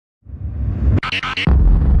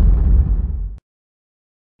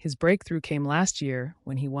His breakthrough came last year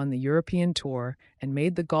when he won the European Tour and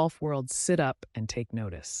made the golf world sit up and take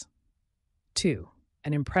notice. 2.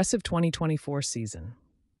 An impressive 2024 season.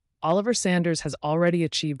 Oliver Sanders has already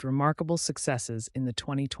achieved remarkable successes in the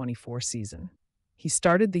 2024 season. He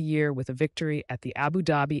started the year with a victory at the Abu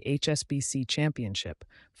Dhabi HSBC Championship,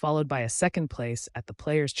 followed by a second place at the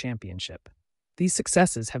Players' Championship. These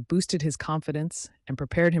successes have boosted his confidence and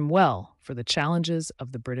prepared him well for the challenges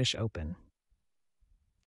of the British Open.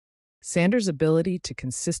 Sanders' ability to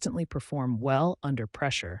consistently perform well under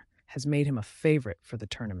pressure has made him a favorite for the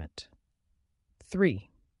tournament. 3.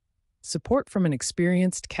 Support from an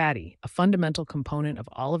experienced caddy. A fundamental component of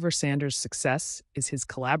Oliver Sanders' success is his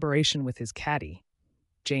collaboration with his caddy,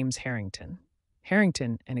 James Harrington.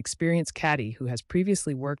 Harrington, an experienced caddy who has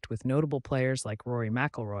previously worked with notable players like Rory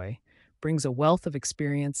McIlroy, brings a wealth of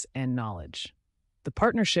experience and knowledge. The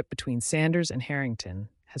partnership between Sanders and Harrington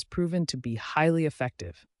has proven to be highly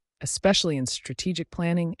effective, especially in strategic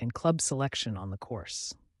planning and club selection on the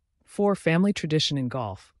course. 4. Family tradition in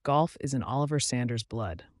golf. Golf is in Oliver Sanders'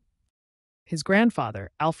 blood. His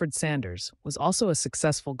grandfather, Alfred Sanders, was also a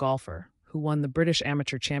successful golfer who won the British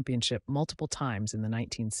Amateur Championship multiple times in the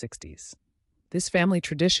 1960s. This family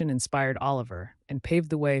tradition inspired Oliver and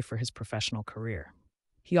paved the way for his professional career.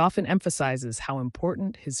 He often emphasizes how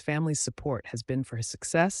important his family's support has been for his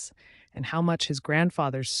success and how much his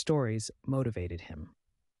grandfather's stories motivated him.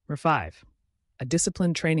 5. A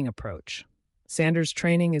disciplined training approach. Sanders'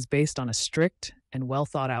 training is based on a strict and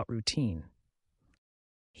well-thought-out routine.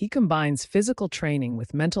 He combines physical training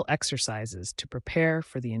with mental exercises to prepare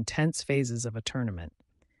for the intense phases of a tournament.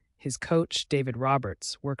 His coach, David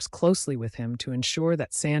Roberts, works closely with him to ensure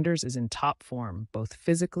that Sanders is in top form both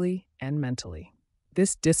physically and mentally.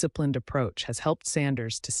 This disciplined approach has helped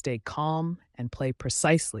Sanders to stay calm and play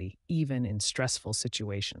precisely even in stressful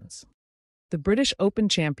situations. The British Open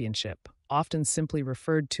Championship, often simply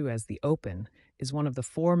referred to as the Open, is one of the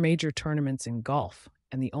 4 major tournaments in golf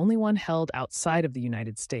and the only one held outside of the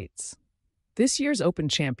United States. This year's Open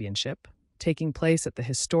Championship, taking place at the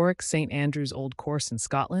historic St. Andrew's Old Course in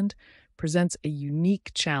Scotland, presents a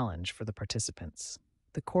unique challenge for the participants.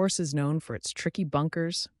 The course is known for its tricky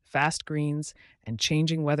bunkers, fast greens, and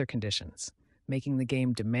changing weather conditions, making the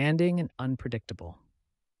game demanding and unpredictable.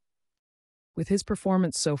 With his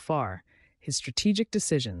performance so far, his strategic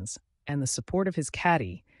decisions, and the support of his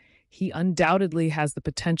caddy, he undoubtedly has the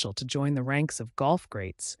potential to join the ranks of golf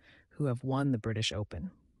greats who have won the British Open.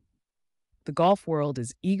 The golf world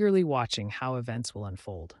is eagerly watching how events will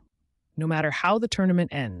unfold. No matter how the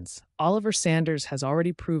tournament ends, Oliver Sanders has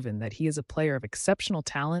already proven that he is a player of exceptional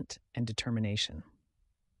talent and determination.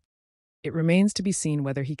 It remains to be seen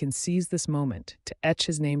whether he can seize this moment to etch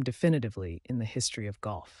his name definitively in the history of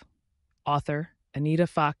golf. Author, Anita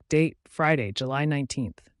Falk. Date, Friday, July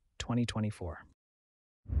 19th, 2024.